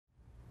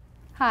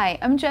Hi,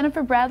 I'm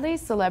Jennifer Bradley,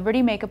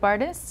 celebrity makeup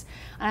artist,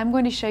 and I'm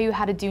going to show you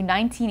how to do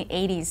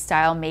 1980s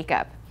style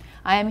makeup.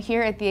 I am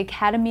here at the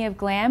Academy of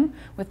Glam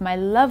with my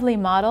lovely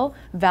model,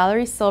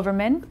 Valerie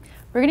Silverman.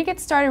 We're going to get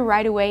started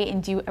right away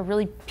and do a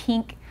really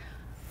pink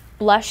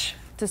blush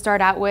to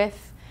start out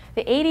with.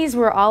 The 80s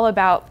were all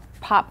about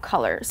pop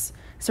colors,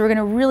 so we're going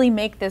to really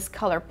make this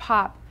color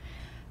pop.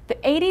 The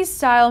 80s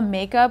style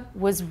makeup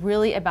was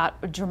really about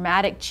a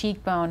dramatic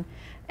cheekbone,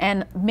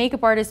 and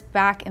makeup artists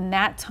back in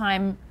that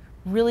time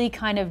really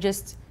kind of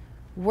just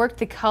worked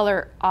the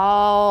color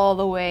all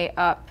the way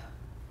up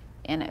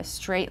in a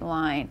straight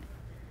line.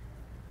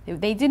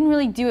 They didn't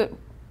really do it,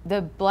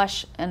 the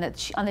blush and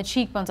on the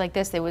cheekbones like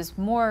this. There was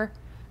more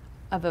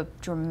of a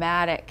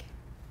dramatic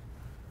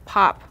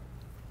pop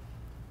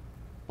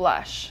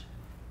blush.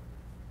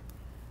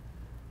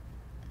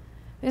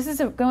 This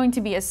is going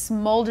to be a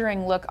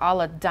smoldering look a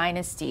la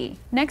Dynasty.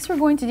 Next we're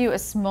going to do a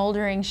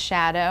smoldering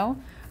shadow.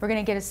 We're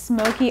going to get a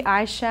smoky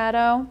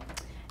eyeshadow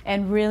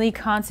and really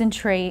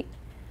concentrate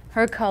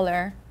her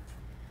color.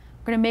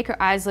 We're going to make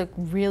her eyes look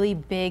really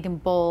big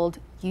and bold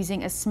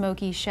using a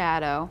smoky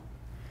shadow.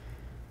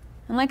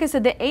 And like I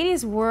said, the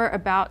 80s were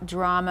about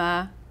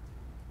drama,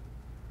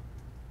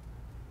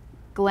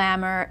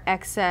 glamour,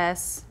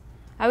 excess.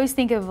 I always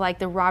think of like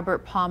the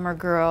Robert Palmer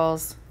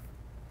girls.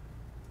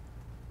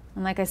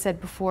 And like I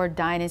said before,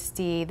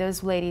 Dynasty,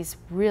 those ladies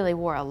really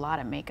wore a lot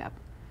of makeup.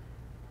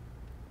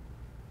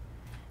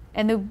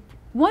 And the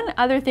one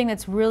other thing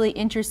that's really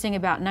interesting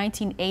about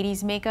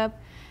 1980s makeup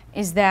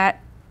is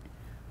that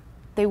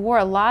they wore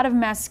a lot of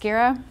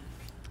mascara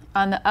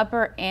on the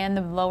upper and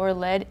the lower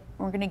lid.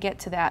 We're going to get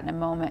to that in a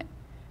moment.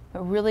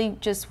 But really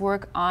just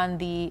work on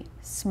the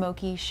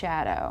smoky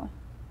shadow.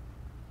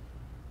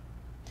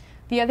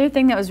 The other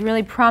thing that was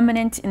really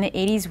prominent in the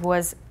 80s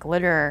was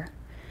glitter.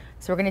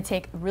 So we're going to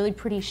take a really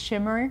pretty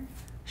shimmer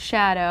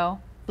shadow,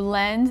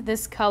 blend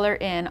this color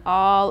in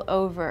all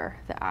over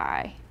the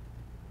eye.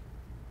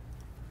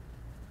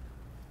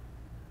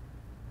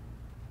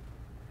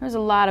 There's a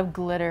lot of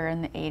glitter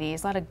in the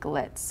 80s, a lot of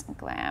glitz and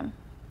glam.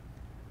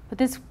 But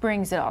this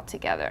brings it all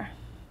together.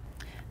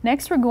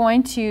 Next we're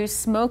going to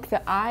smoke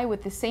the eye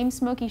with the same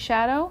smoky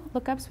shadow.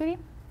 Look up, sweetie.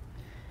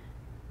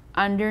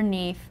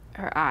 Underneath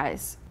her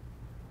eyes.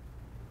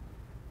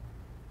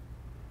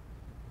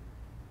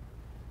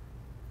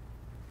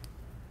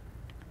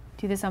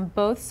 Do this on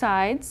both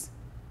sides.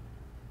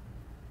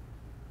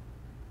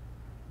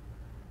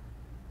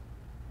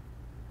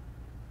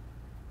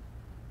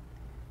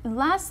 And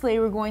lastly,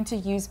 we're going to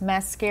use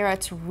mascara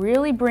to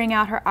really bring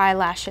out her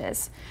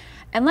eyelashes.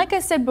 And like I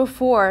said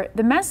before,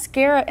 the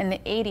mascara in the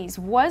 80s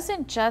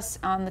wasn't just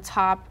on the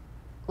top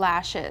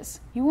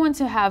lashes. You want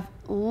to have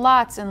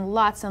lots and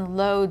lots and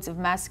loads of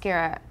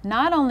mascara,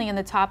 not only in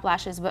the top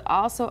lashes, but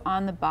also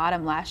on the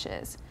bottom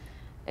lashes.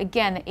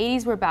 Again, the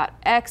 80s were about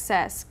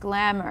excess,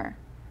 glamour,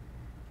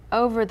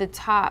 over the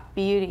top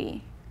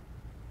beauty.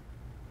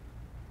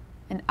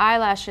 And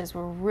eyelashes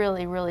were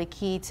really, really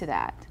key to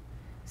that.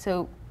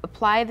 So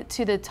apply it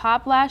to the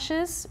top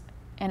lashes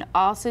and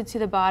also to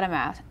the bottom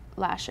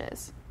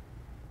lashes.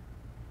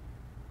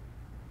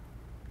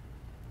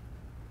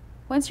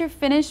 Once you're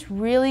finished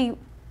really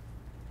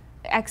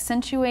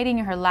accentuating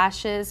her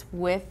lashes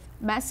with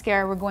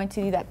mascara, we're going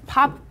to do that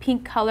pop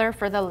pink color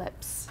for the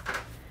lips.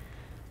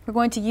 We're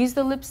going to use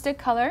the lipstick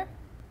color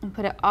and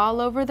put it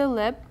all over the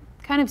lip,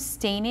 kind of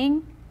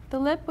staining the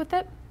lip with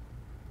it.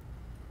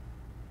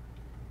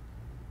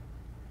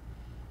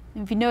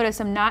 And if you notice,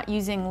 I'm not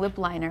using lip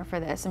liner for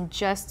this. I'm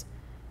just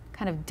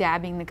kind of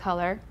dabbing the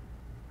color.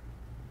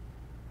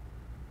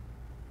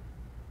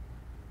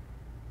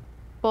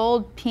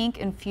 Bold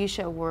pink and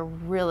fuchsia were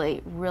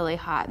really, really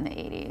hot in the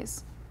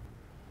 80s.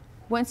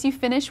 Once you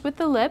finish with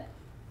the lip,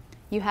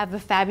 you have a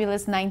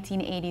fabulous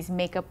 1980s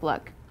makeup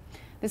look.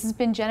 This has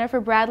been Jennifer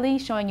Bradley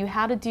showing you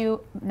how to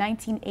do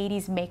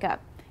 1980s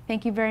makeup.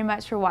 Thank you very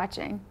much for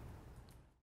watching.